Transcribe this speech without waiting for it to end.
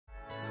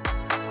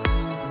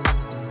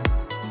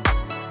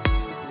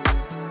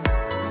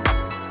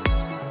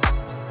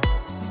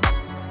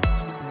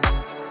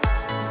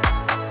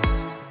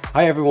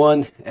Hi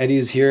everyone, Eddie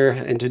is here,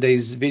 and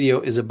today's video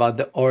is about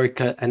the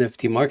ORICA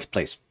NFT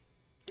marketplace.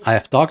 I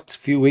have talked a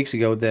few weeks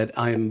ago that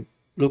I'm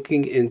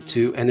looking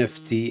into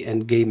NFT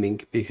and gaming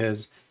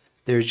because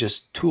they're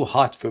just too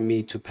hot for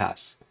me to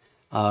pass.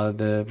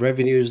 The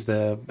revenues,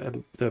 the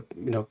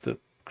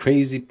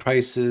crazy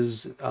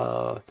prices,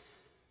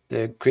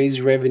 the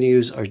crazy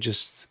revenues are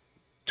just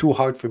too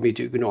hard for me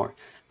to ignore.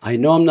 I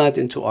know I'm not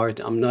into art,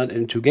 I'm not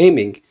into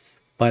gaming,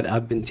 but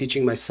I've been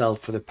teaching myself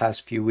for the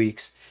past few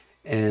weeks,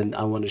 and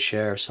I want to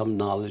share some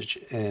knowledge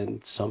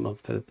and some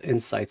of the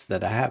insights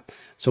that I have.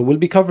 So we'll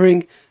be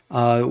covering,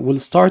 we'll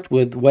start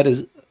with what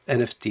is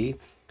NFT,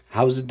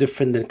 how is it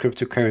different than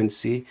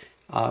cryptocurrency,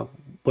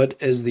 what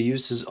is the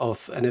uses of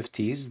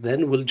NFTs.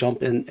 Then we'll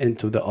jump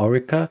into the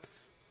ORICA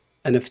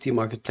NFT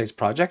marketplace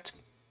project.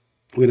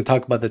 We're going to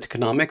talk about the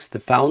economics, the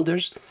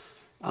founders,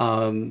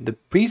 the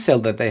pre-sale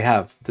that they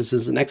have. This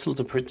is an excellent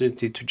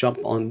opportunity to jump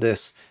on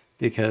this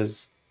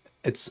because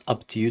it's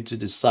up to you to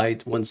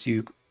decide. Once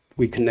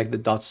we connect the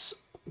dots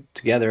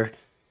together,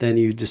 then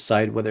you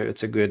decide whether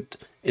it's a good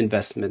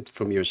investment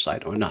from your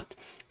side or not.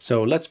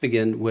 So let's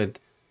begin with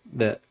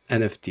the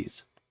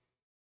NFTs.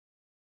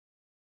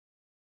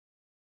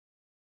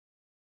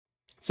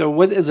 So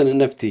what is an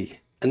NFT?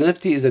 An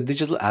NFT is a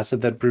digital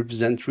asset that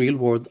represents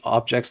real-world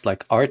objects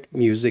like art,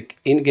 music,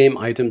 in-game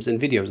items, and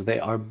videos. They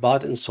are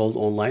bought and sold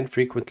online,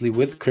 frequently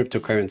with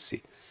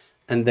cryptocurrency,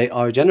 and they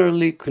are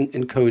generally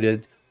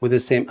encoded with the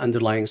same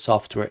underlying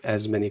software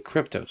as many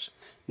cryptos.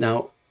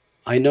 Now,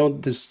 I know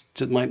this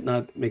might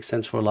not make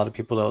sense for a lot of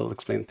people. I'll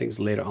explain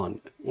things later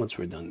on once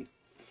we're done.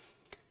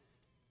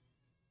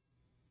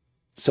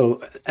 So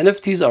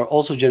NFTs are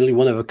also generally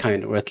one of a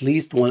kind, or at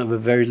least one of a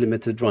very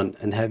limited run,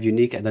 and have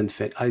unique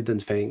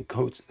identifying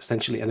codes.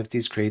 Essentially,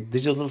 NFTs create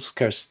digital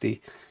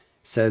scarcity,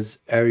 says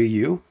Ari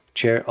Yu,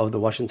 chair of the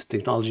Washington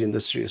Technology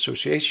Industry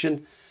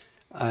Association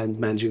and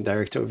managing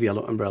director of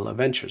Yellow Umbrella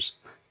Ventures.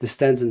 This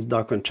stands in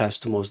stark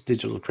contrast to most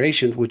digital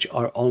creations, which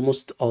are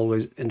almost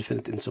always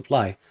infinite in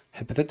supply.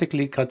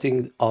 Hypothetically,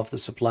 cutting off the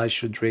supply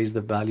should raise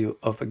the value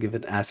of a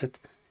given asset,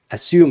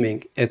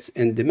 assuming it's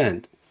in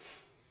demand.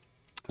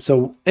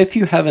 So if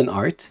you have an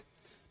art,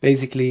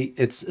 basically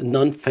it's a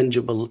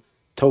non-fungible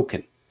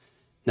token.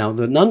 Now,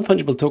 the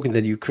non-fungible token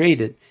that you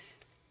created,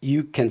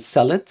 you can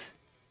sell it,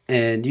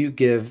 and you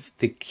give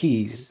the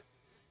keys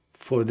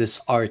for this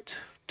art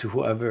to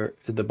whoever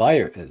the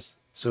buyer is,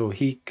 so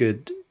he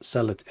could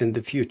sell it in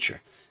the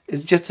future.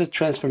 It's just a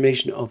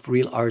transformation of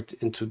real art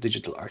into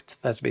digital art.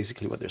 That's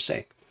basically what they're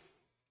saying.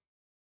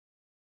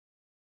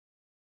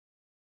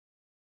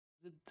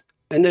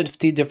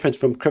 NFT difference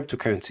from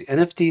cryptocurrency.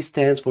 NFT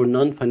stands for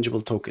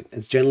non-fungible token.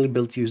 It's generally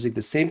built using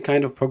the same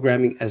kind of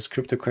programming as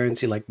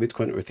cryptocurrency like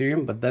Bitcoin or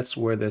Ethereum, but that's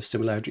where the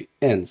similarity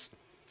ends.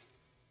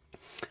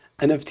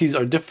 NFTs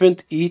are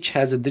different. Each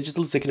has a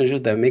digital signature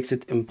that makes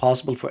it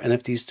impossible for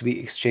NFTs to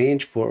be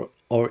exchanged for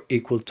or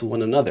equal to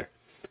one another.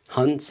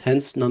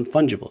 Hence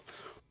non-fungible.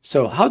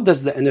 So how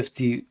does the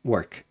NFT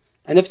work?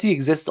 NFT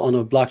exists on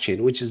a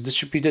blockchain, which is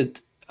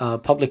distributed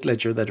public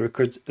ledger that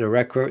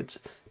records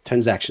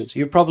transactions.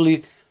 You're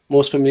probably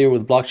most familiar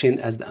with blockchain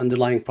as the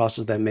underlying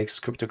process that makes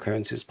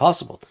cryptocurrencies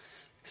possible.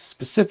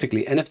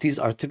 Specifically,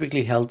 NFTs are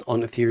typically held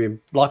on Ethereum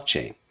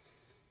blockchain.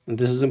 And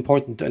this is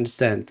important to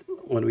understand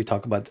when we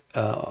talk about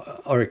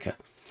ORICA.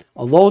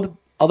 Although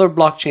other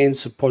blockchains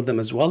support them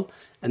as well,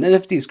 an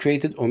NFT is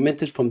created or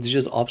minted from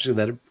digital objects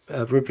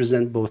that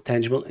represent both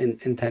tangible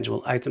and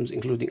intangible items,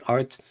 including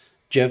art,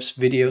 GIFs,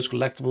 videos,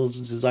 collectibles,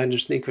 designer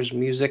sneakers,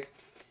 music,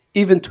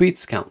 even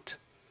tweets count.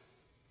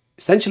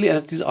 Essentially,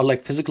 NFTs are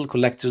like physical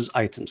collector's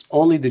items,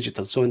 only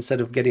digital. So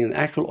instead of getting an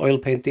actual oil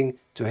painting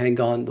to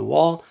hang on the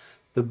wall,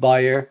 the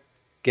buyer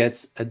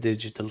gets a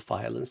digital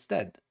file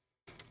instead.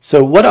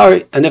 So what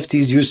are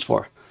NFTs used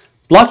for?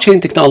 Blockchain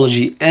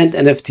technology and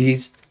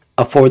NFTs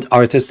afford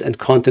artists and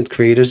content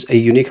creators a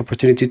unique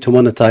opportunity to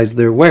monetize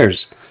their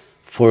wares.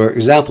 For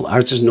example,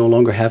 artists no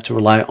longer have to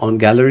rely on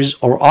galleries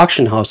or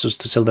auction houses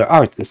to sell their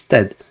art.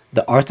 Instead,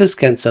 the artist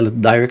can sell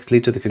it directly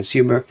to the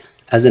consumer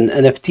as an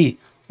NFT,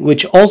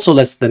 which also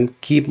lets them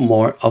keep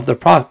more of their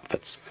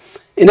profits.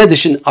 In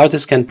addition,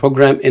 artists can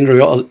program in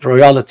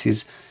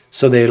royalties,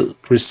 so they'll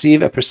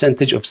receive a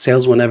percentage of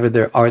sales whenever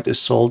their art is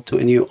sold to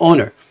a new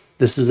owner.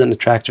 This is an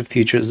attractive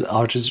feature, as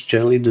artists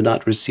generally do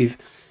not receive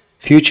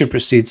future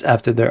proceeds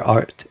after their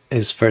art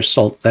is first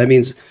sold. That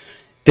means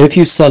if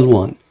you sell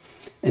one,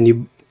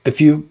 and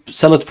if you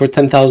sell it for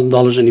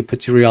 $10,000 and you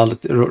put your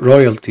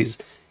royalties,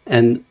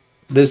 and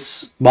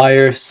this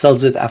buyer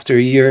sells it after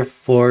a year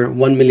for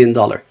 $1 million,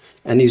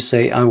 and you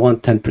say, I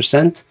want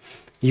 10%,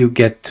 you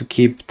get to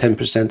keep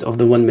 10% of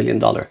the $1 million.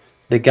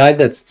 The guy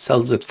that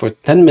sells it for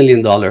 $10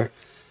 million,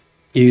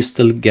 you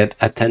still get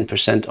a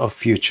 10% of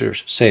future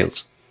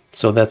sales.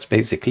 So that's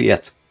basically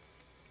it.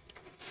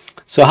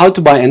 So how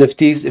to buy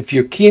NFTs? If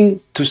you're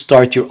keen to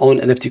start your own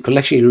NFT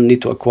collection, you'll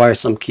need to acquire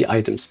some key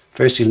items.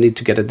 First, you'll need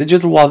to get a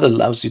digital wallet that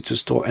allows you to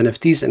store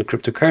NFTs and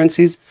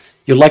cryptocurrencies.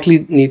 You'll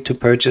likely need to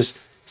purchase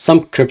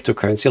some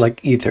cryptocurrency like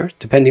Ether,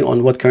 depending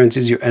on what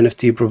currencies your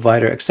NFT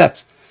provider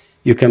accepts.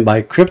 You can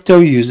buy crypto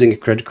using a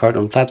credit card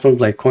on platforms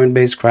like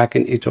Coinbase,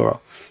 Kraken, eToro.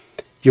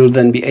 You'll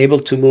then be able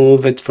to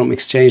move it from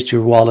exchange to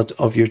your wallet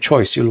of your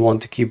choice. You'll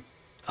want to keep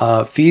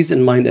fees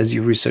in mind as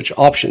you research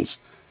options.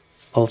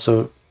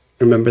 Also,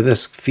 remember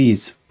this,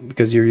 fees,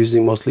 because you're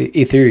using mostly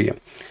Ethereum.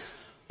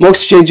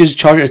 Most exchanges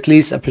charge at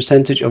least a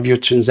percentage of your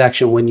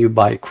transaction when you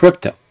buy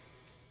crypto.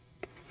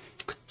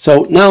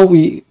 So now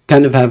we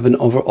kind of have an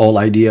overall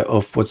idea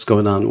of what's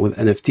going on with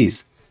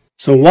NFTs.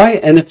 So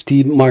why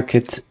NFT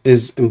market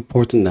is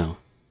important now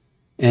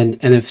and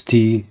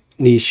NFT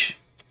niche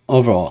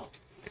overall?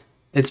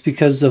 It's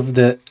because of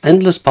the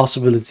endless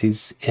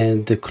possibilities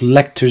and the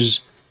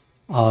collectors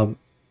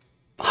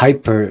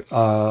hyper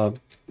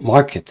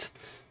market.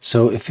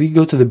 So if we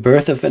go to the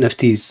birth of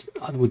NFTs,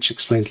 which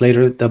explains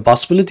later, the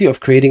possibility of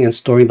creating and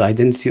storing the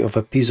identity of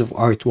a piece of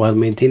art while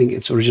maintaining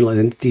its original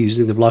identity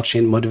using the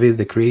blockchain motivated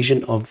the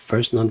creation of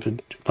first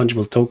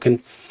non-fungible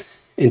token.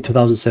 In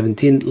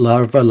 2017,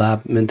 Larva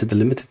Lab minted the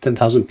limited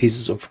 10,000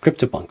 pieces of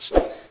CryptoPunks.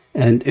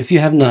 And if you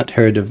have not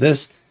heard of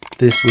this,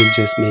 this will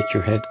just make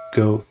your head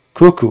go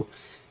cuckoo.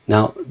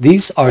 Now,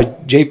 these are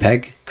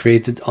JPEG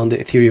created on the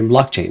Ethereum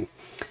blockchain.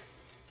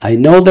 I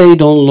know they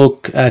don't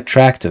look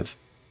attractive,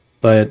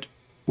 but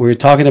we're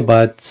talking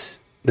about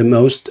the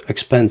most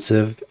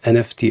expensive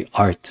NFT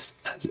art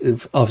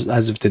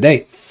as of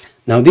today.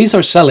 Now, these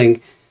are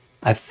selling,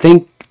 I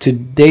think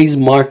today's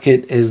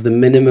market is the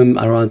minimum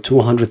around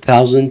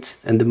 200,000,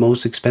 and the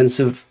most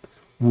expensive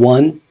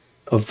one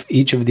of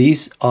each of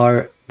these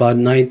are about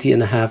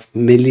 $90.5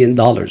 million.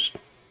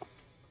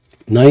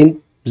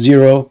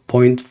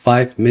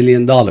 $90.5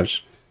 million.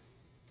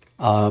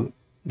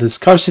 The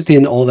scarcity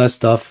and all that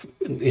stuff,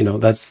 you know,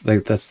 that's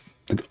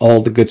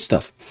all the good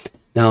stuff.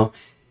 Now,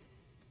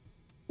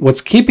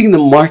 what's keeping the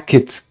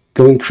market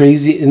going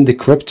crazy in the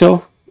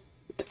crypto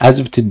as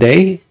of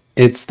today,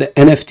 it's the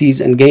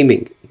NFTs and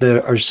gaming.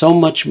 There are so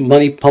much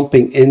money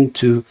pumping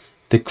into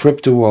the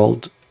crypto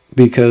world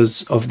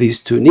because of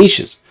these two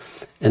niches.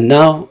 And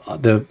now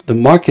the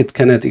market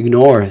cannot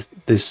ignore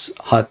these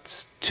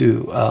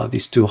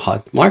two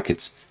hot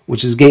markets,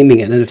 which is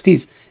gaming and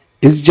NFTs,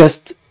 is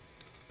just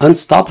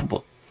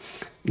unstoppable.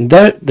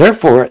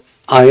 Therefore,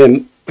 I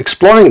am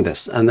exploring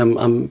this, and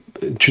I'm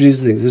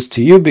introducing this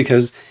to you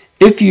because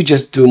if you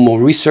just do more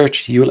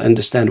research, you'll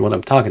understand what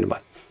I'm talking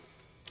about.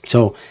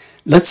 So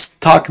let's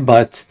talk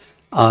about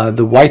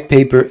the white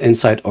paper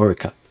inside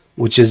ORICA,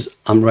 which is,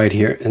 I'm right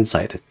here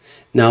inside it.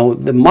 Now,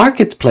 the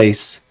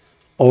marketplace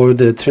or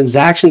the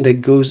transaction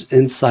that goes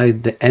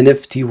inside the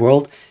NFT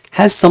world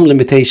has some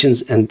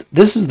limitations, and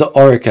this is the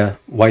ORICA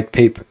white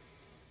paper.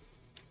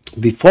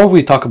 Before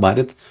we talk about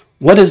it,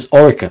 what is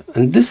ORICA?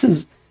 And this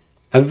is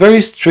a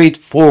very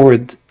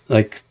straightforward,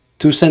 like,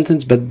 two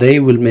sentence, but they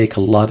will make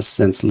a lot of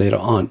sense later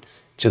on.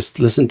 Just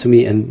listen to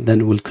me and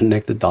then we'll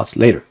connect the dots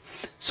later.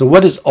 So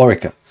what is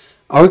ORICA?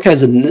 ORICA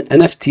is an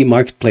NFT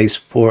marketplace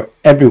for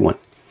everyone.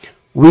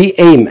 We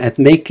aim at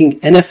making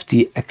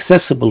NFT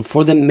accessible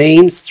for the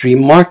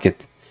mainstream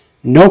market.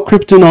 No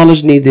crypto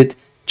knowledge needed,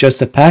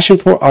 just a passion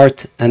for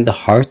art and the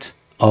heart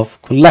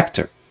of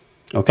collector.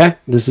 Okay,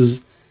 this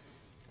is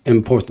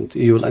important.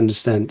 You will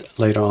understand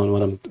later on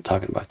what I'm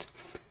talking about.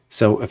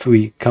 So if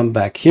we come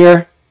back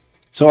here,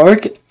 so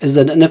ORICA is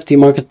an NFT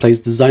marketplace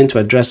designed to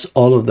address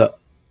all of the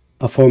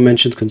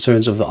aforementioned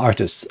concerns of the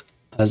artists.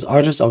 As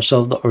artists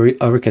ourselves, the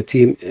ORICA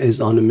team is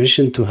on a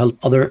mission to help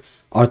other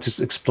artists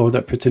explore the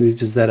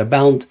opportunities that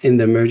abound in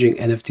the emerging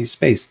NFT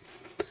space.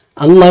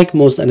 Unlike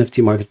most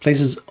NFT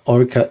marketplaces,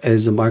 ORICA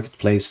is a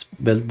marketplace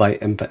built by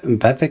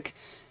empathic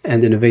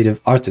and innovative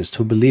artists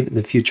who believe in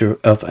the future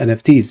of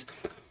NFTs.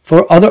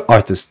 For other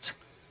artists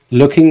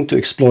looking to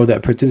explore the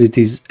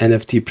opportunities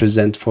NFT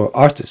present for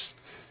artists.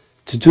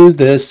 To do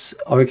this,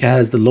 ORICA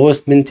has the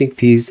lowest minting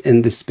fees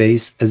in the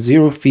space, a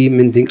zero-fee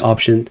minting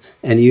option,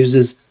 and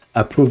uses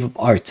a proof of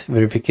art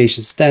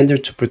verification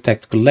standard to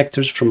protect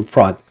collectors from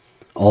fraud.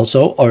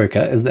 Also,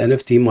 ORICA is the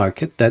NFT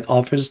market that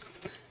offers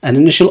an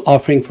initial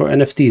offering for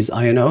NFTs,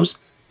 INOs.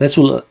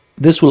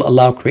 This will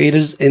allow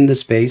creators in the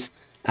space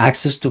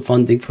access to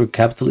funding for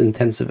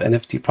capital-intensive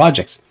NFT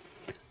projects.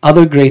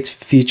 Other great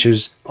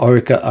features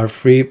ORICA are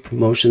free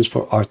promotions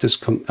for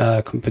artist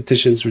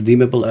competitions,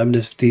 redeemable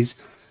NFTs,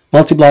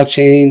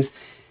 multi-blockchains,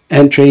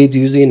 and trades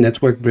using a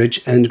network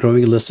bridge, and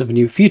growing a list of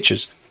new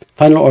features.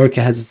 Finally,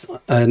 ORICA has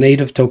a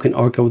native token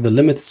ORICA with a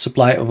limited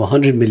supply of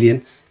 100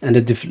 million and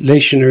a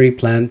deflationary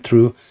plan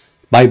through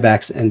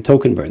buybacks and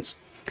token burns.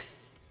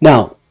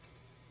 Now,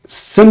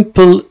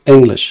 simple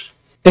English.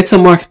 It's a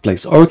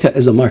marketplace. ORICA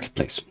is a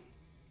marketplace.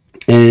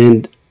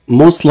 And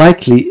most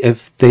likely,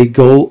 if they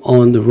go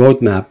on the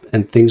roadmap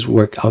and things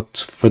work out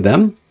for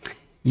them,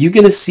 you're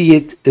going to see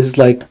it as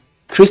like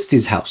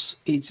Christie's house.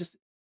 It's just...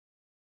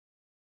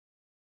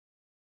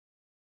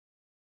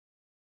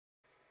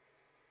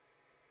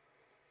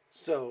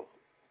 So,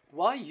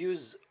 why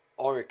use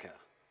ORICA?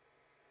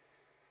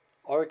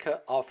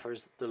 ORICA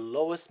offers the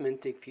lowest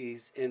minting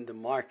fees in the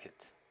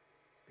market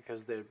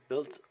because they're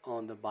built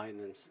on the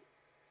Binance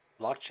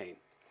blockchain.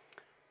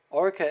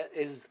 ORICA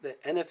is the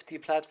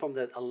NFT platform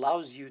that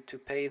allows you to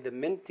pay the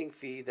minting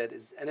fee, that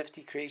is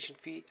NFT creation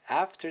fee,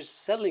 after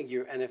selling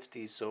your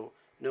NFT. So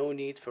no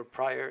need for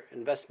prior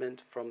investment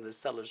from the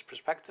seller's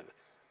perspective.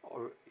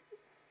 Or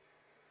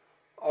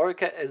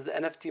ORICA is the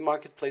NFT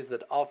marketplace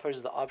that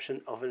offers the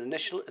option of an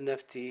initial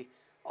NFT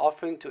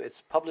offering to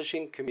its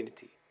publishing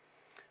community.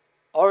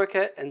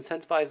 ORICA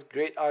incentivizes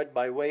great art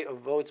by way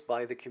of votes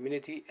by the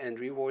community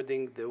and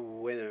rewarding the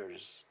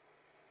winners.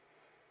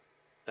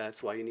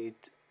 That's why you need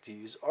to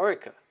use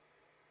ORICA.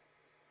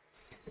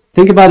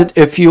 Think about it.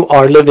 If you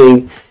are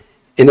living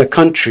in a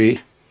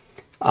country,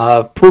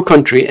 poor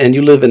country, and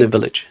you live in a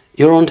village,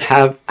 you don't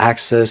have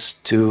access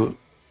to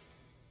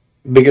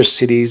bigger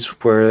cities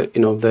where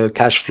the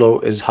cash flow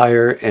is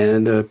higher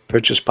and the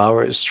purchase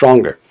power is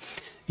stronger.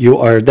 You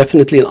are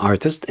definitely an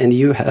artist, and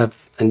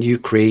you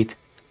create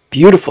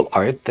beautiful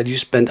art that you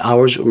spend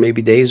hours or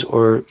maybe days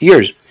or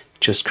years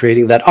just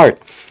creating that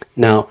art.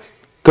 Now,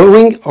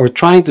 going or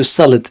trying to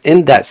sell it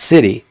in that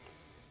city,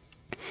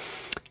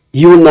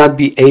 you will not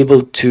be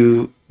able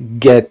to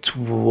get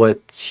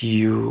what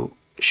you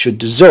should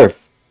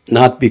deserve.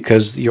 Not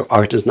because your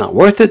art is not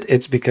worth it,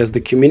 it's because the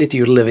community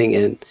you're living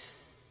in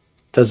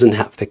doesn't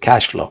have the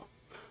cash flow,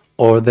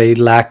 or they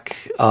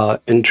lack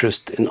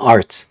interest in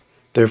art.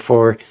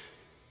 Therefore,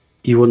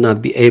 you will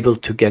not be able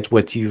to get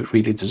what you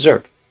really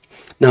deserve.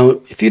 Now,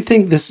 if you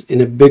think this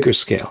in a bigger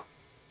scale,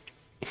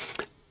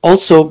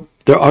 also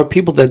there are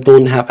people that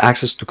don't have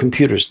access to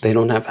computers. They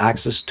don't have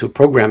access to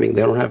programming.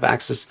 They don't have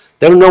access.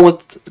 They don't know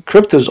what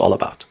crypto is all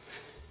about.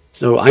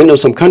 So I know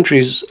some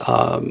countries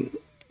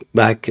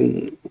back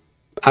in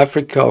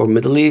Africa or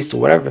Middle East or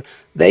whatever,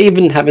 they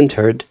even haven't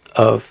heard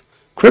of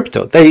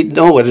crypto. They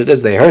know what it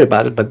is. They heard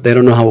about it, but they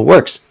don't know how it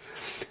works.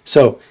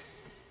 So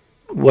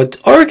what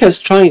ORICA is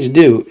trying to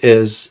do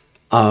is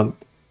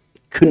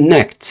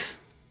connect,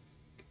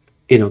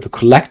 the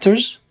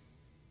collectors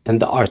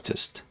and the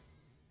artist.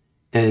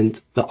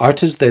 And the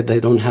artists, they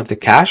don't have the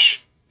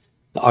cash.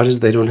 The artists,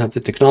 they don't have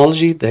the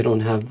technology. They don't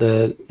have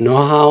the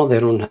know-how. They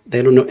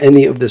don't know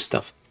any of this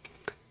stuff.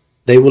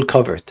 They will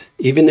cover it.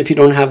 Even if you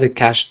don't have the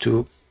cash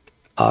to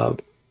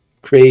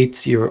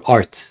create your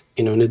art,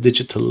 in a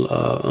digital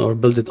or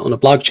build it on a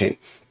blockchain,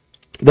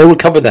 they will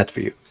cover that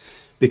for you.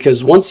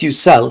 Because once you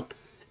sell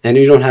and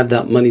you don't have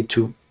that money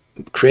to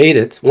create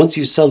it, once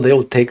you sell, they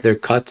will take their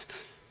cut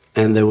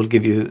and they will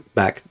give you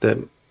back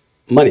the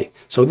money.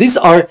 So these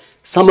are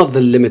some of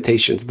the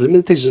limitations. The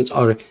limitations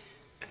are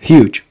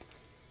huge.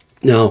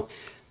 Now,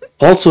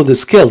 also the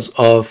skills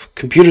of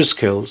computer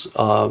skills,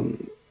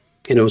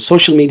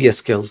 social media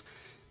skills,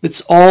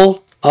 it's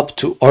all up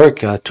to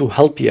ORICA to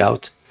help you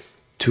out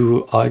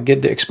to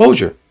get the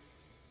exposure.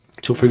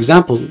 So, for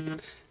example,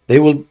 they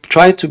will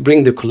try to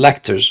bring the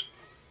collectors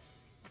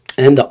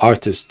and the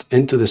artist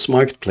into this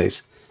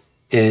marketplace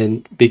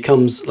and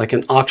becomes like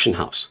an auction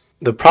house.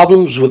 The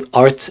problems with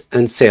art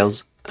and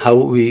sales, how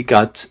we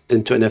got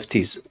into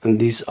NFTs, and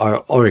these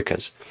are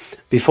ORICAs.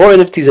 Before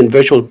NFTs and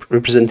virtual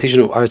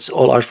representation of arts,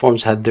 all art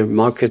forms had their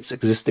markets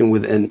existing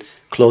within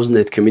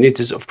close-knit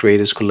communities of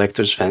creators,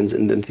 collectors, fans,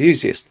 and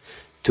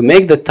enthusiasts. To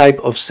make that type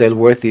of sale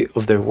worthy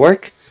of their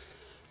work,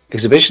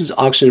 exhibitions,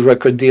 auctions,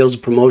 record deals,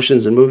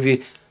 promotions, and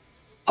movie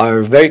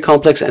are very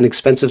complex and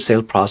expensive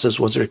sale process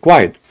was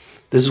required.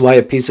 This is why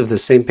a piece of the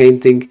same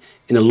painting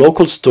in a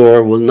local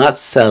store will not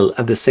sell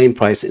at the same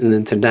price in an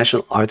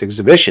international art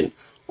exhibition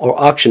or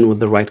auction with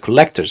the right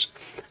collectors.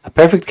 A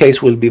perfect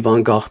case will be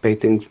Van Gogh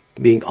paintings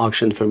being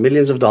auctioned for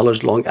millions of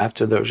dollars long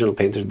after the original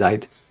painter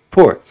died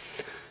poor.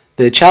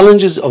 The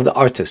challenges of the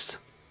artist.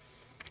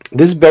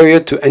 This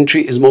barrier to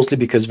entry is mostly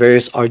because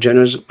various art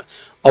genres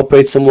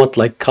operate somewhat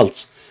like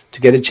cults. To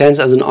get a chance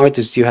as an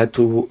artist, you had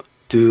to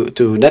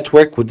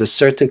network with a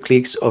certain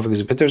cliques of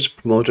exhibitors,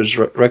 promoters,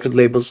 record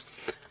labels,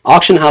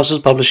 auction houses,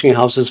 publishing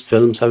houses,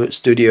 film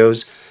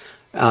studios,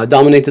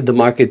 dominated the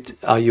market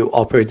you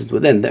operated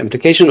within. The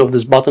implication of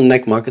this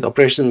bottleneck market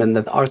operation meant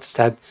that artists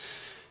had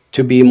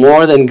to be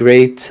more than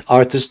great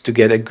artists to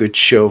get a good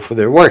show for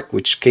their work,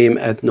 which came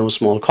at no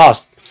small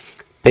cost,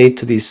 paid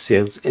to these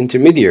sales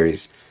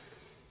intermediaries.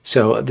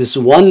 So this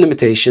is one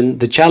limitation.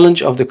 The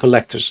challenge of the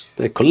collectors.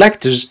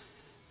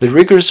 The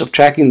rigors of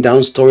tracking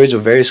down stories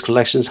of various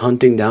collections,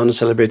 hunting down a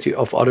celebrity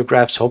of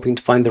autographs, hoping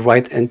to find the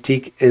right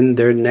antique in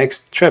their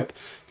next trip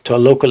to a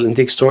local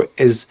antique store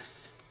is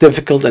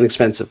difficult and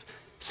expensive.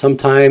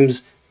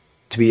 Sometimes,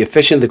 to be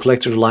efficient, the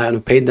collectors rely on a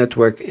paid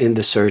network in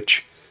the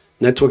search,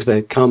 networks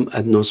that come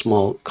at no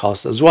small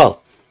cost as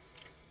well.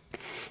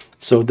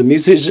 So the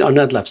musicians are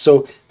not left.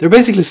 So they're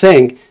basically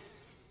saying,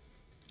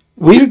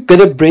 we're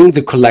going to bring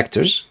the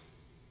collectors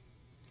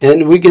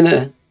and we're going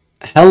to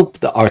help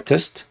the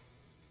artist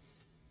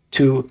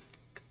to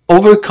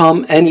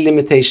overcome any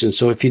limitations.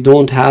 So if you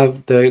don't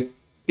have the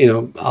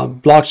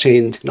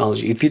blockchain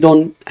technology, if you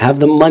don't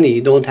have the money,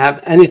 you don't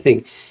have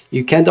anything,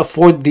 you can't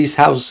afford these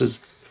houses,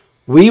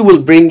 we will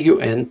bring you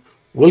in,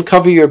 we'll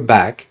cover your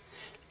back,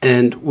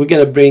 and we're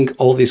going to bring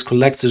all these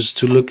collectors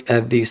to look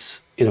at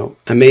this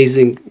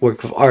amazing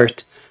work of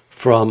art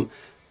from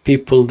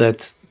people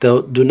that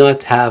do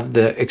not have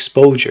the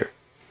exposure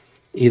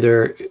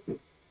either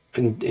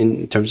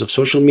in terms of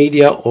social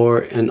media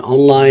or in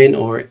online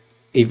or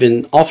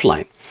even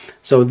offline.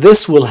 So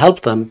this will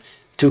help them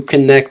to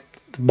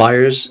connect the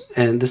buyers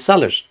and the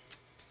sellers,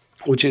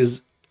 which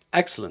is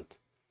excellent.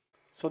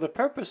 So the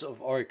purpose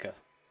of ORICA,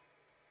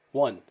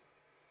 one,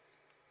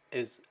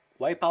 is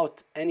wipe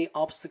out any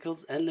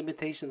obstacles and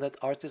limitations that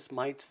artists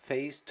might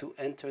face to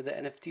enter the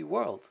NFT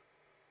world.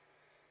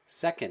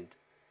 Second,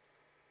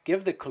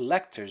 give the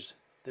collectors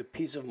the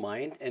peace of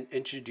mind and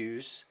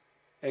introduce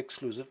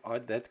exclusive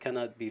art that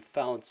cannot be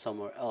found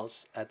somewhere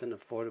else at an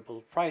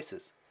affordable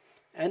prices.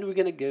 And we're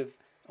going to give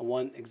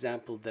one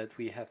example that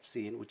we have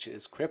seen, which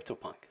is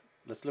CryptoPunk.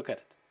 Let's look at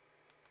it.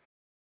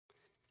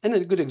 And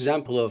a good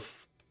example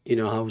of,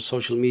 how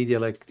social media,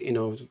 like,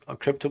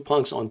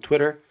 CryptoPunks on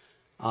Twitter,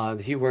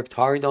 he worked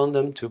hard on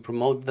them to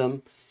promote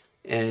them.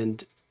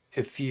 And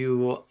if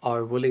you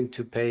are willing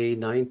to pay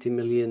 90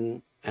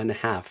 million and a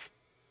half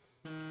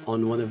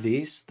on one of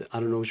these, I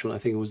don't know which one, I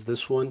think it was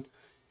this one,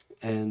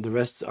 and the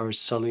rest are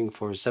selling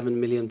for 7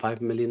 million,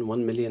 5 million,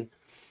 1 million,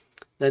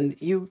 then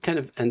you kind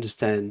of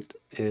understand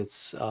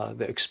it's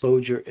the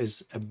exposure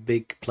is a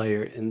big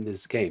player in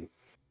this game.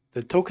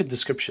 The token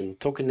description,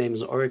 token name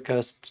is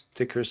ORICA,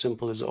 ticker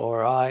symbol is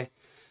ORI.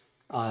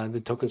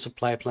 The token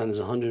supply plan is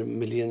 100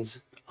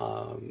 millions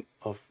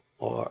of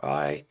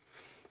ORI.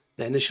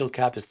 The initial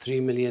cap is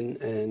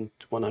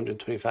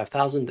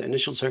 3,125,000. The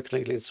initial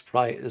circulating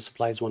supply is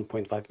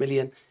 1.5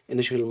 million.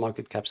 Initial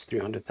market cap is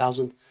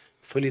 300,000.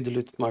 Fully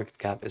diluted market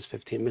cap is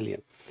 15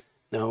 million.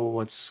 Now,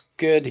 what's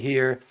good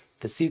here,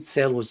 the seed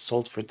sale was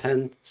sold for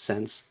 10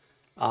 cents,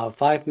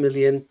 5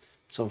 million,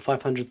 so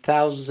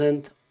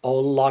 500,000,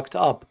 all locked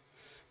up.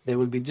 They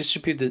will be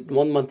distributed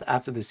 1 month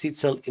after the seed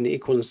sale in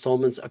equal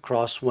installments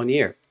across 1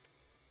 year.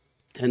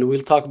 And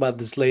we'll talk about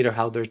this later,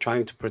 how they're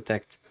trying to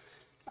protect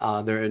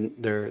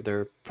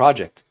their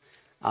project.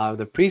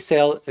 The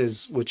pre-sale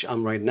is, which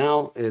I'm right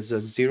now, is a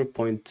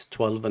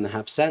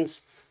 0.12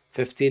 cents,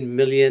 15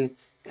 million,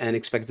 and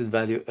expected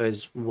value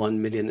is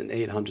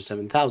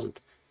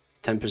 1,807,000.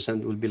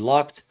 10% will be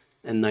locked,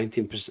 and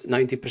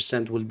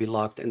 90% will be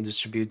locked and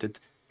distributed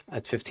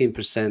at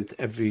 15%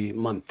 every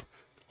month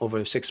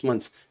over 6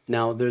 months.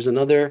 Now, there's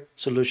another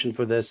solution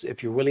for this.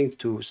 If you're willing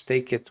to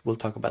stake it, we'll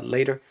talk about it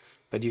later,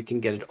 but you can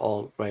get it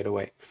all right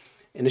away.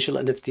 Initial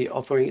NFT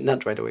offering,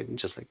 not right away,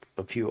 just like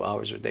a few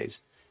hours or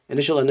days.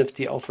 Initial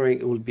NFT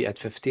offering will be at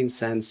 15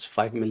 cents,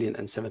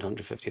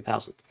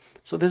 5,750,000.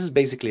 So this is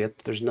basically it.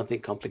 There's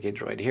nothing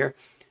complicated right here.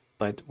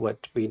 But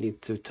what we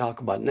need to talk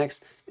about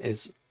next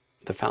is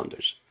the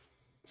founders.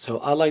 So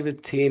I like the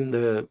team.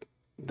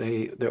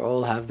 They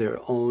all have their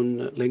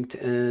own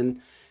LinkedIn,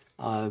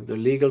 the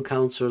legal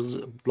counsels,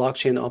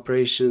 blockchain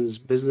operations,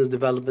 business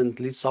development,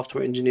 lead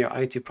software engineer,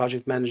 IT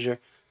project manager,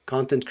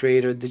 content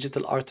creator,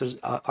 digital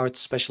art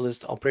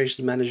specialist,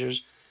 operations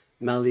managers,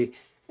 Mali,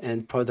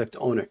 and product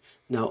owner.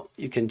 Now,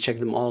 you can check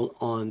them all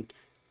on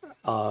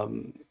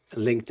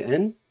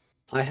LinkedIn.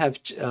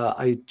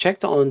 I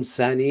checked on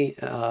Sani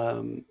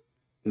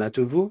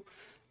Matuvu.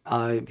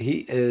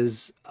 He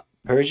is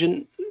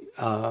Persian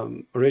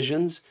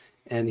origins,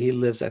 and he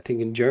lives, I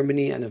think, in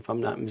Germany. And if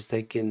I'm not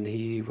mistaken,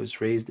 he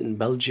was raised in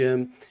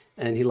Belgium,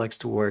 and he likes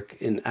to work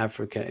in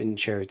Africa in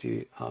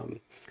charity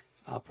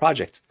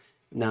projects.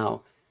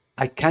 Now,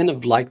 I kind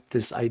of like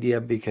this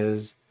idea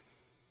because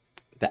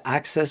the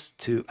access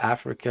to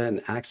Africa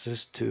and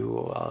access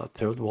to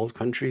third world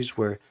countries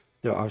where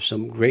there are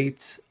some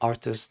great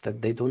artists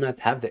that they do not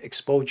have the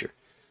exposure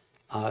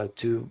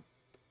to,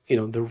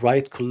 the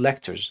right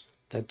collectors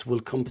that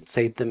will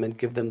compensate them and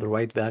give them the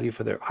right value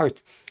for their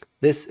art.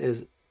 This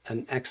is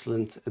an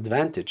excellent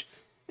advantage.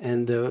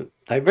 And the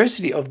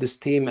diversity of this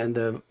team and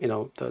the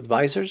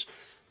advisors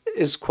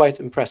is quite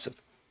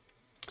impressive.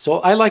 So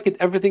I like it.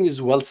 Everything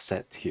is well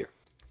set here.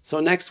 So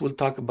next we'll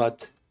talk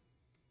about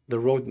the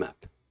roadmap.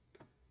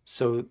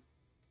 So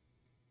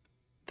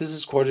this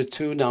is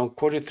Q2. Now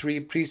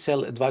Q3,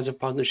 pre-sale advisor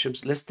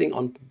partnerships, listing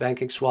on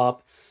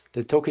BankingSwap,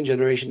 the token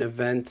generation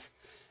event,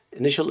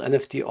 initial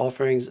NFT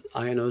offerings,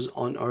 INOs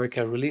on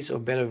ORICA, release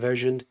of beta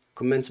version,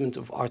 commencement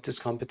of artist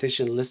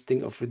competition,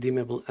 listing of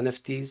redeemable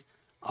NFTs,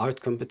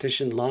 art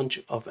competition, launch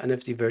of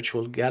NFT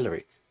virtual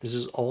gallery. This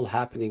is all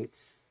happening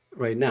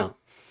right now.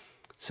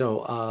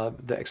 So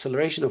the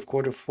acceleration of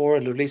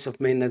Q4, the release of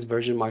mainnet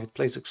version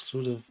marketplace,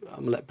 exclusive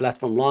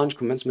platform launch,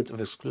 commencement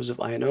of exclusive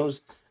INOs,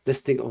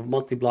 listing of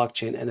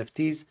multi-blockchain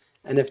NFTs,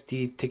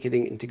 NFT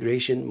ticketing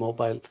integration,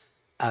 mobile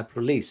app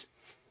release.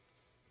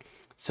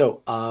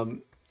 So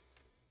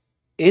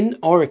in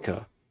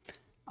ORICA,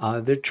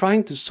 they're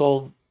trying to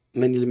solve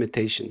many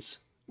limitations,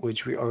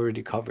 which we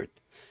already covered.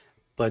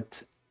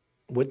 But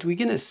what we're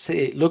going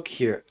to look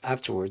here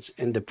afterwards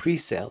in the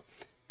pre-sale,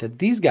 that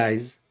these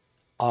guys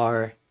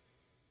are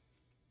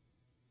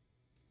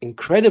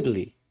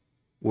incredibly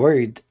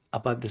worried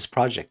about this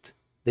project.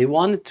 They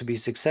want it to be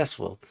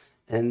successful,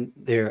 and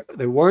their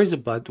worries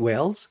about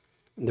whales,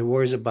 and their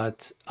worries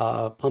about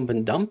pump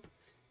and dump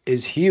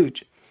is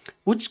huge,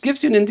 which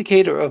gives you an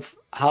indicator of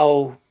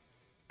how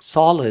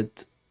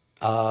solid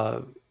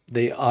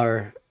they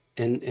are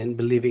in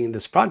believing in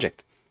this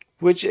project,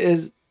 which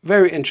is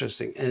very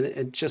interesting, and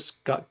it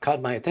just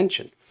caught my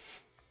attention.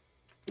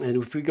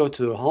 And if we go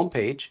to the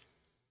homepage,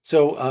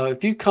 so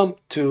if you come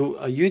to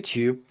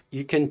YouTube,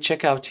 you can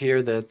check out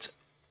here that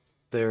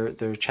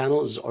their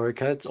channel is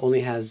ORICA. It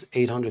only has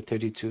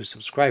 832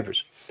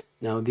 subscribers.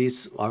 Now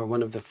these are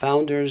one of the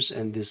founders,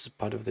 and this is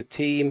part of the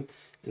team,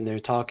 and they're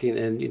talking,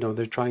 and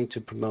they're trying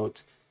to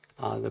promote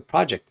the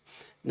project.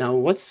 Now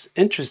what's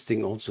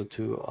interesting also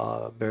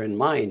to bear in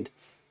mind,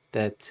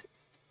 that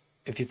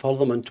if you follow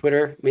them on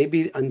Twitter,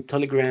 maybe on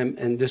Telegram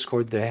and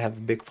Discord they have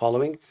a big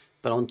following,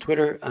 but on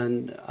Twitter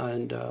and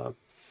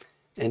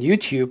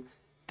YouTube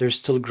they're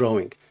still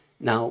growing.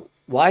 Now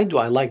why do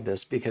I like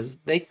this? Because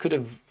they could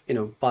have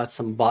bought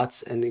some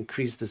bots and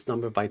increased this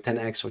number by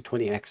 10x or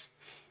 20x,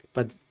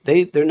 but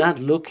they're not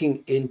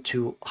looking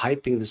into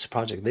hyping this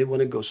project. They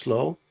want to go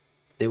slow,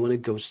 they want to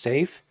go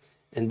safe,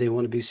 and they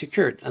want to be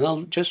secured. And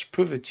I'll just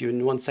prove it to you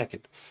in 1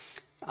 second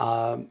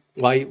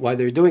why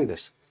they're doing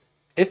this.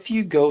 If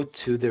you go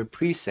to their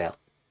pre-sale,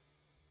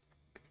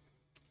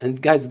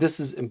 and guys, this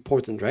is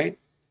important, right?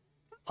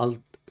 I'll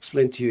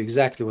explain to you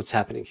exactly what's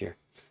happening here.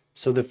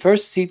 So the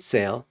first seed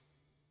sale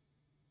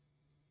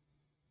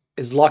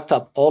is locked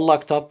up, all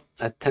locked up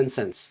at 10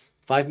 cents.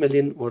 5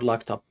 million were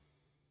locked up.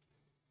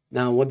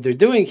 Now what they're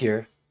doing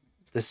here,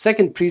 the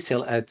second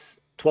pre-sale at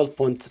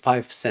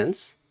 12.5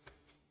 cents,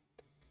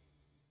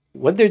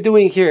 what they're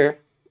doing here,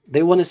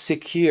 they want to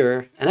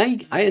secure,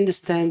 and I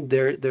understand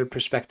their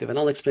perspective, and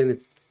I'll explain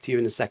it to you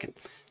in a second.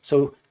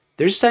 So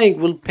they're saying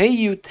we'll pay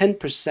you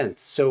 10%.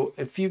 So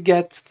if you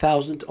get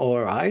 1,000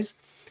 ORIs,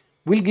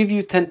 we'll give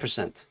you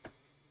 10%,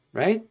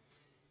 right?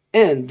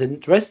 And the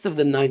rest of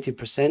the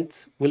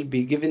 90% will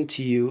be given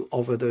to you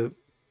over the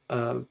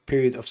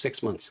period of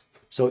 6 months.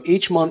 So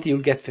each month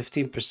you'll get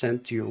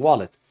 15% to your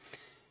wallet.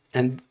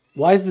 And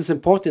why is this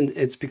important?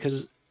 It's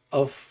because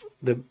of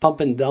the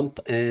pump and dump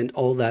and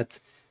all that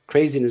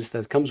craziness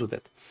that comes with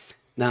it.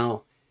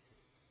 Now,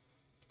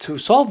 to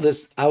solve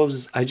this,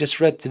 I just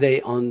read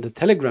today on the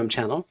Telegram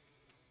channel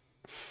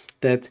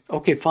that,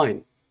 okay,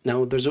 fine.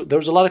 Now there's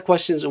a lot of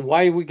questions of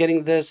why are we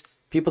getting this?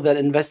 People that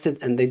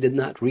invested and they did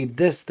not read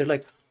this, they're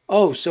like,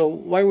 oh, so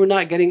why we're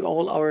not getting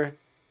all our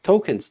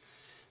tokens?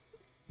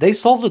 They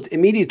solved it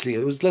immediately.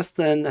 It was less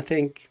than, I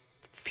think,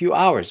 a few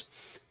hours.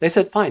 They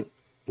said, fine,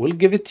 we'll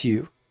give it to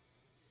you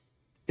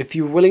if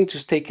you're willing to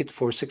stake it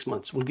for 6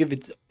 months. We'll give you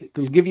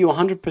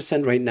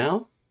 100% right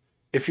now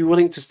if you're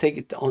willing to stake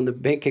it on the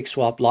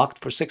PancakeSwap locked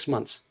for 6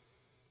 months,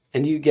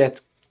 and you get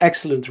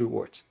excellent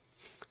rewards.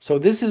 So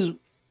you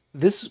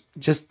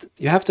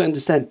have to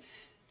understand,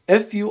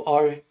 if you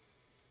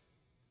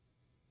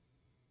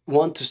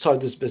want to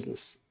start this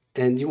business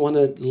and you want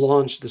to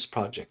launch this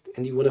project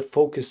and you want to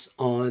focus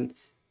on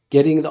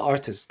getting the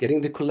artists,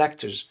 getting the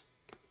collectors,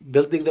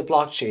 building the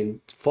blockchain,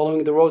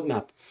 following the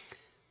roadmap,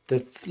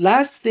 the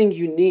last thing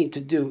you need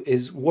to do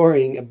is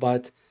worrying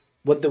about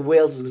what the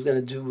whales is going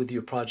to do with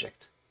your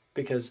project,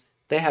 because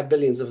they have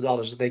billions of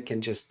dollars they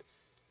can just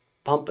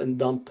pump and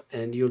dump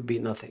and you'll be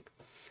nothing.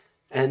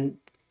 And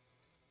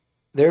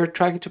they're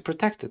trying to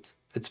protect it.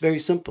 It's very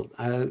simple.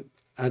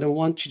 I don't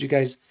want you to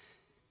guys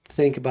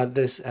think about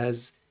this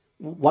as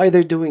why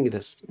they're doing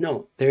this.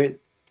 No,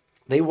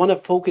 they want to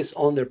focus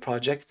on their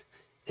project,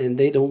 and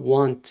they don't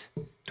want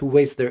to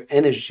waste their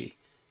energy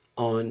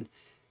on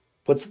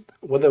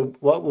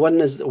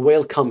when is a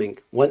whale coming,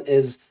 when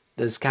is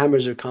the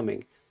scammers are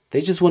coming. They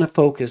just want to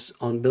focus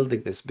on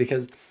building this,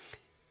 because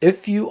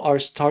if you are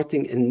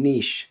starting a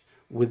niche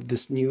with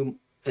this new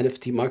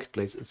NFT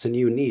marketplace, it's a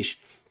new niche.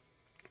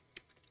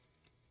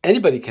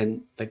 Anybody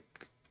can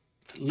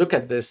look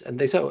at this and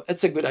they say, oh,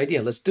 it's a good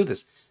idea, let's do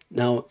this.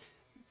 Now,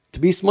 to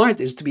be smart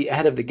is to be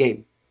ahead of the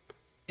game.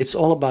 It's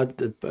all about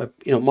the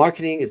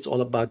marketing. It's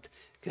all about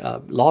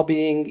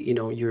lobbying.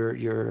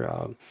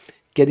 You're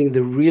getting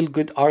the real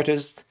good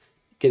artists,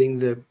 getting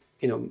the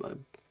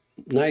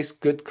nice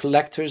good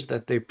collectors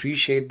that they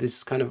appreciate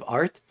this kind of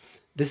art.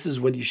 This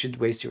is what you should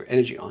waste your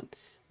energy on.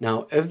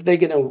 Now, if they're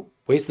gonna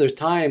waste their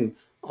time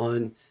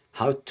on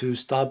how to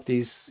stop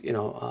these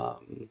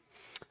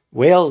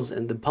whales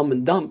and the pump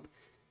and dump,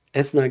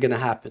 it's not gonna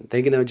happen.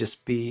 They're gonna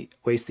just be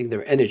wasting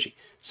their energy.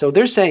 So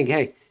they're saying,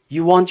 hey,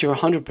 you want your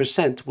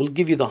 100%, we'll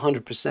give you the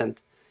 100%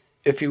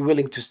 if you're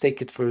willing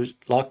to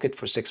lock it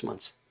for 6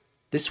 months.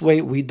 This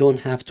way we don't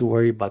have to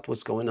worry about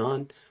what's going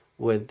on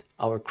with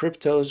our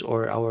cryptos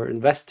or our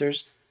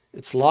investors.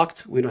 It's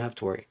locked, we don't have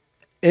to worry.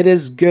 It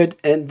is good,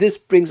 and this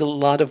brings a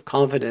lot of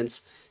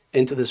confidence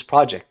into this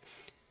project.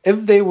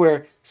 If they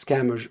were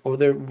scammers or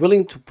they're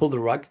willing to pull the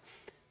rug,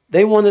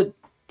 they want to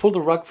pull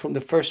the rug from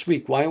the first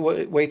week. Why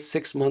wait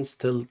 6 months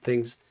till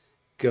things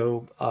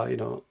go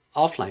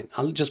offline?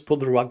 I'll just pull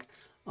the rug,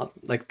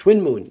 like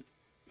Twin Moon.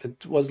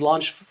 It was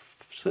launched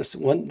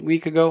 1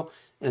 week ago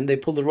and they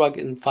pulled the rug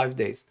in 5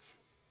 days.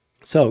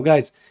 So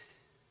guys,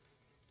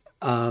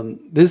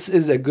 this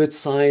is a good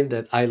sign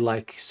that I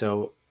like.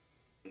 So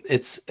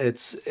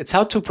it's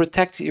how to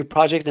protect your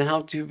project and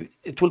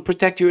it will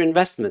protect your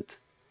investment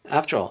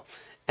after all.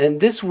 And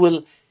this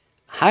will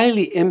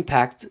highly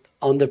impact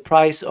on the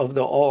price of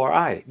the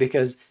ORI,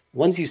 because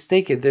once you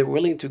stake it, they're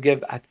willing to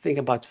give, I think,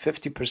 about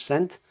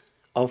 50%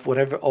 of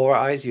whatever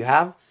ORIs you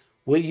have.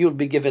 You'll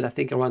be given, I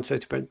think, around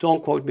 50%.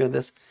 Don't quote me on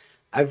this.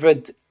 I've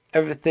read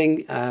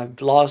everything.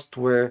 I've lost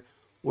where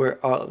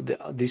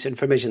this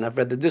information. I've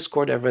read the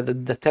Discord, I've read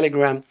the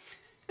Telegram,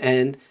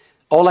 and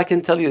all I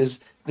can tell you is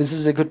this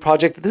is a good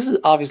project. This is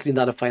obviously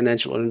not a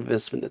financial or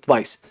investment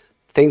advice.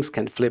 Things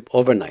can flip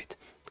overnight.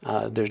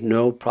 There's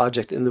no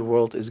project in the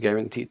world is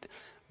guaranteed,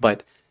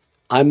 but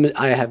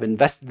I have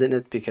invested in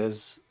it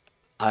because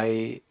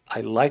I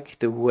like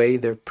the way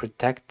they're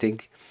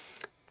protecting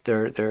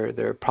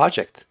their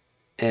project,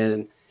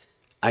 and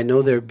I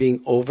know they're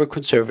being over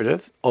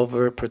conservative,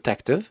 over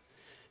protective,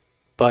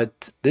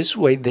 but this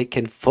way they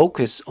can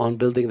focus on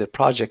building the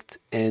project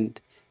and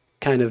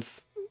kind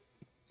of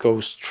go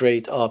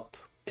straight up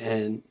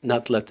and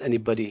not let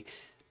anybody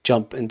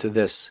jump into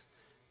this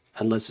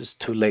unless it's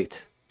too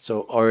late.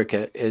 So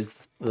ORICA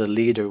is the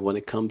leader when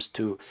it comes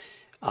to,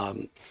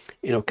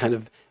 kind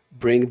of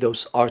bring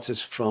those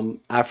artists from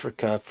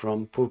Africa,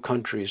 from poor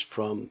countries,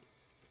 from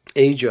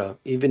Asia,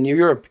 even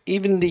Europe,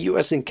 even the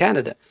US and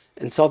Canada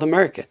and South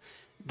America.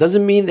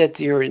 Doesn't mean that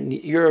you're in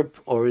Europe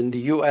or in the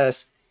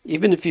US,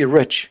 even if you're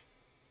rich,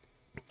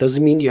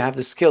 doesn't mean you have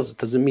the skills. It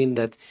doesn't mean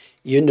that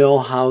you know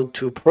how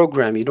to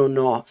program. You don't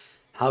know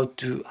how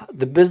to,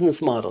 the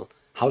business model,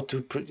 how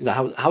to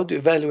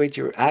evaluate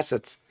your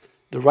assets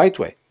the right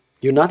way.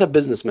 You're not a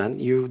businessman.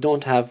 You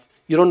don't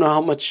know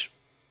how much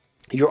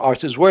your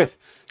art is worth.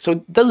 So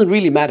it doesn't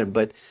really matter.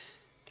 But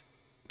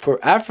for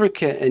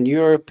Africa and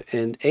Europe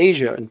and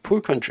Asia and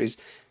poor countries,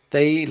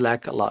 they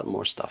lack a lot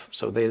more stuff.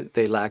 So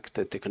they lack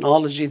the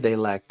technology, they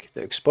lack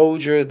the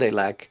exposure, they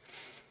lack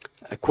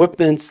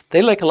equipments,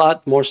 they lack a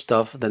lot more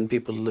stuff than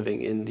people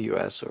living in the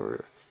US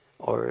or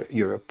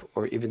Europe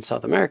or even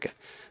South America.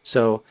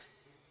 So,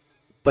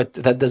 but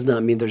that does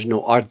not mean there's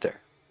no art there.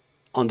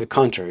 On the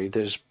contrary,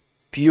 there's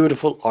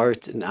beautiful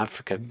art in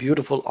Africa,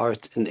 beautiful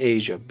art in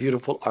Asia,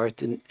 beautiful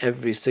art in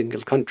every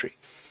single country.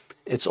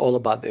 It's all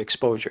about the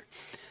exposure.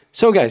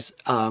 So guys,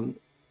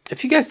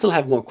 if you guys still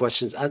have more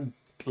questions, I'd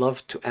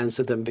love to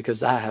answer them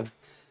because I have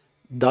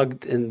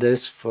dug in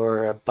this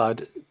for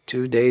about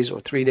 2 days or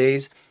 3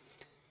 days.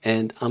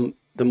 And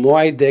the more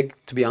I dig,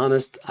 to be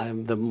honest,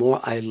 the more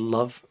I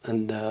love,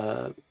 and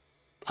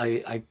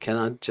I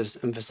cannot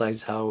just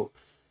emphasize how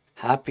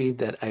happy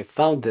that I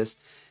found this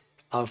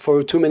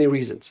for too many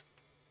reasons.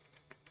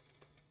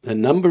 The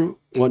number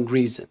one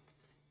reason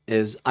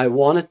is I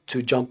wanted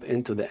to jump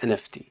into the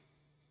NFT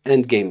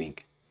and gaming.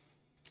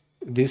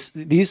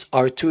 These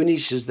are two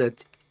niches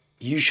that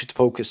you should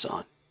focus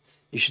on.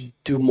 You should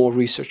do more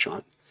research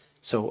on.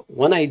 So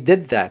when I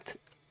did that,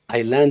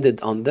 I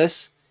landed on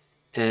this,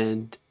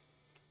 and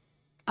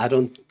I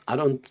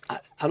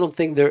don't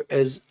think there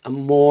is a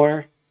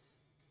more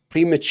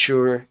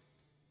premature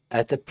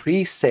at a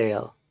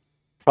pre-sale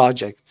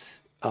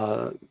project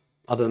other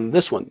than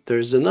this one.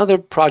 There's another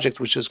project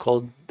which is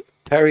called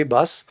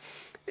Peribus.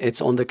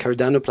 It's on the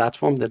Cardano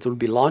platform that will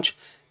be launched.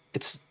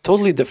 It's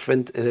totally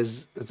different. It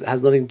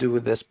has nothing to do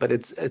with this, but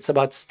it's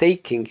about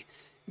staking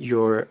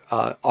your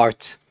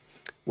art,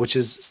 which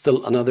is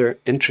still another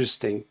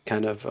interesting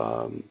kind of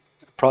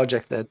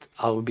project that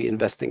I will be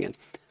investing in.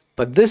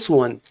 But this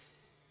one,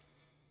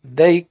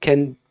 they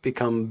can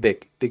become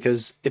big,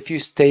 because if you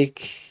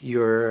stake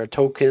your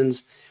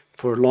tokens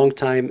for a long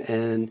time,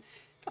 and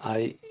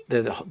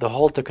the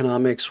whole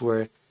tokenomics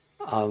where,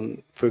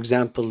 for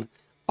example,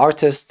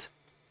 artists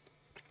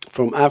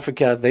from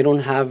Africa, they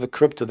don't have a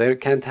crypto, they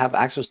can't have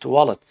access to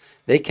wallet,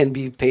 they can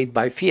be paid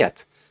by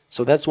fiat.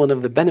 So that's one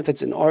of the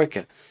benefits in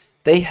ORICA.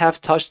 They have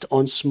touched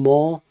on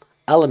small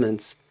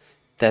elements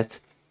that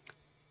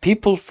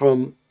people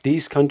from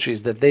these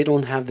countries, that they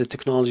don't have the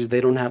technology,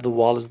 they don't have the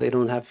wallets, they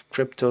don't have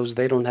cryptos,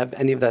 they don't have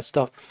any of that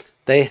stuff,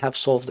 they have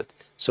solved it.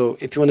 So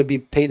if you want to be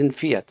paid in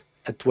fiat,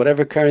 at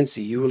whatever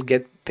currency, you will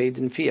get paid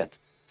in fiat.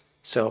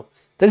 So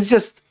that's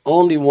just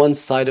only one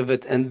side of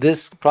it, and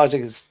this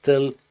project is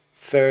still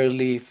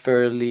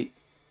fairly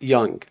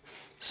young.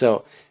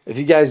 So if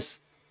you guys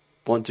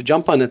want to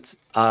jump on it,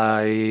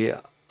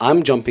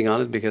 I'm jumping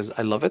on it because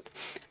I love it,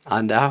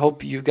 and I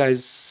hope you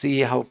guys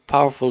see how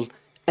powerful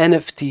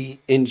NFT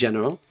in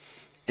general.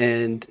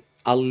 And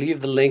I'll leave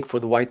the link for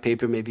the white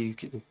paper. Maybe you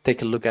can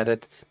take a look at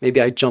it. Maybe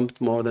I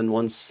jumped more than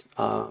once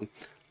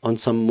on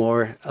some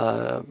more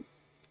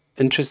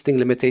interesting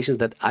limitations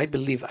that I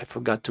believe I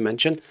forgot to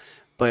mention,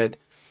 but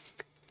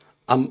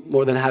I'm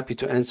more than happy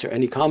to answer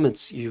any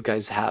comments you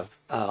guys have.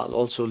 I'll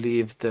also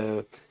leave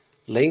the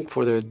link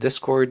for the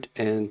Discord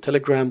and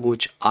Telegram,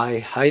 which I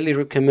highly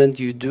recommend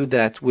you do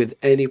that with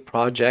any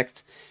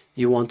project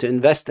you want to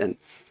invest in,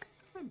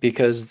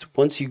 because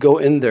once you go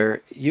in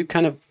there, you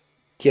kind of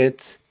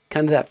get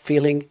that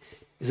feeling.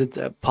 Is it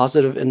a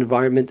positive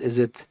environment? Is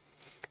it,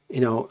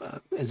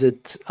 is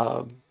it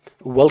a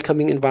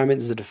welcoming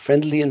environment? Is it a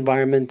friendly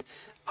environment?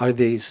 Are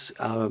these,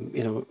 are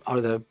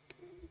the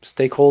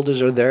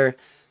stakeholders are there?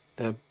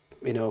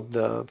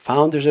 The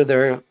founders are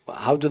there.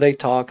 How do they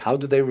talk? How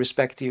do they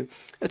respect you?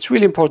 It's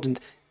really important.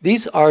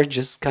 These are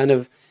just kind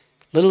of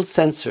little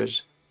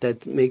sensors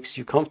that makes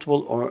you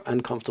comfortable or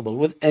uncomfortable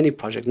with any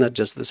project, not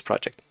just this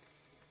project.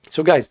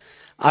 So guys,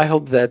 I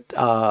hope that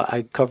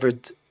I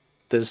covered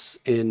this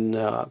in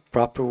a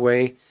proper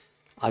way.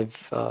 I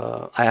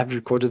have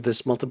recorded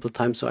this multiple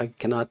times, so I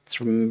cannot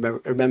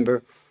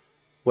remember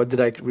what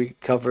did I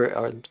recover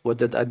or what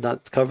did I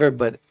not cover.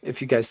 But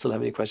if you guys still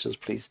have any questions,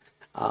 please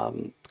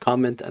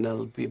comment, and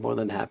I'll be more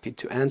than happy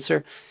to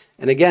answer.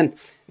 And again,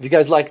 if you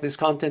guys like this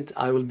content,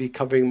 I will be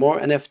covering more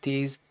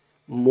NFTs,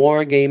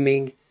 more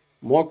gaming,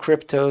 more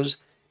cryptos,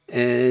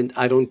 and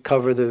I don't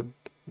cover the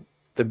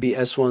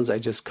BS ones. I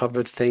just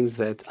covered things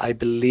that I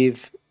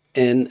believe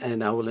in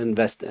and I will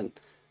invest in.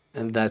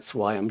 And that's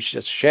why I'm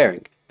just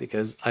sharing,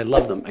 because I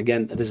love them.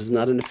 Again, this is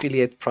not an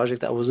affiliate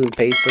project. I wasn't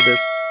paid for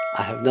this.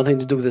 I have nothing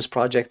to do with this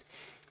project.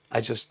 I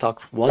just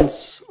talked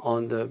once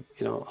on the,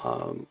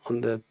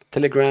 on the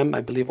Telegram, I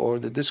believe, or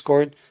the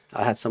Discord.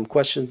 I had some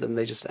questions and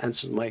they just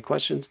answered my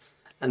questions,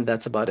 and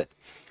that's about it.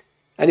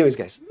 Anyways,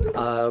 guys,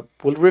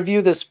 we'll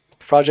review this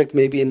project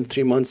maybe in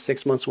 3 months,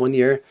 6 months, 1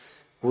 year.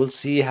 We'll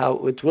see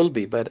how it will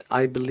be, but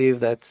I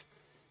believe that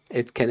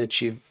it can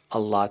achieve a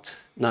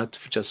lot, not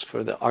just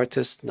for the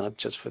artist, not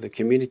just for the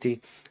community,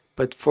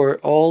 but for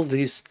all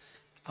these,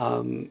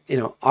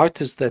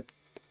 artists that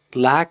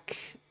lack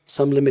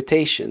some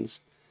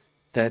limitations,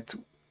 that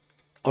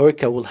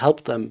ORICA will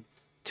help them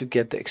to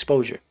get the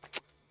exposure.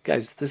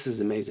 Guys, this is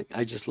amazing.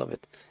 I just love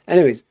it.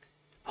 Anyways,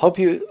 hope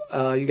you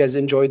guys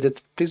enjoyed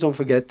it. Please don't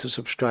forget to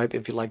subscribe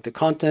if you like the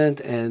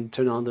content, and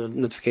turn on the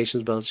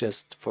notifications bells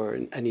just for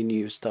any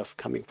new stuff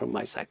coming from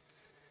my side.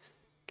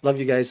 Love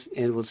you guys,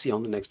 and we'll see you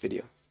on the next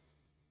video.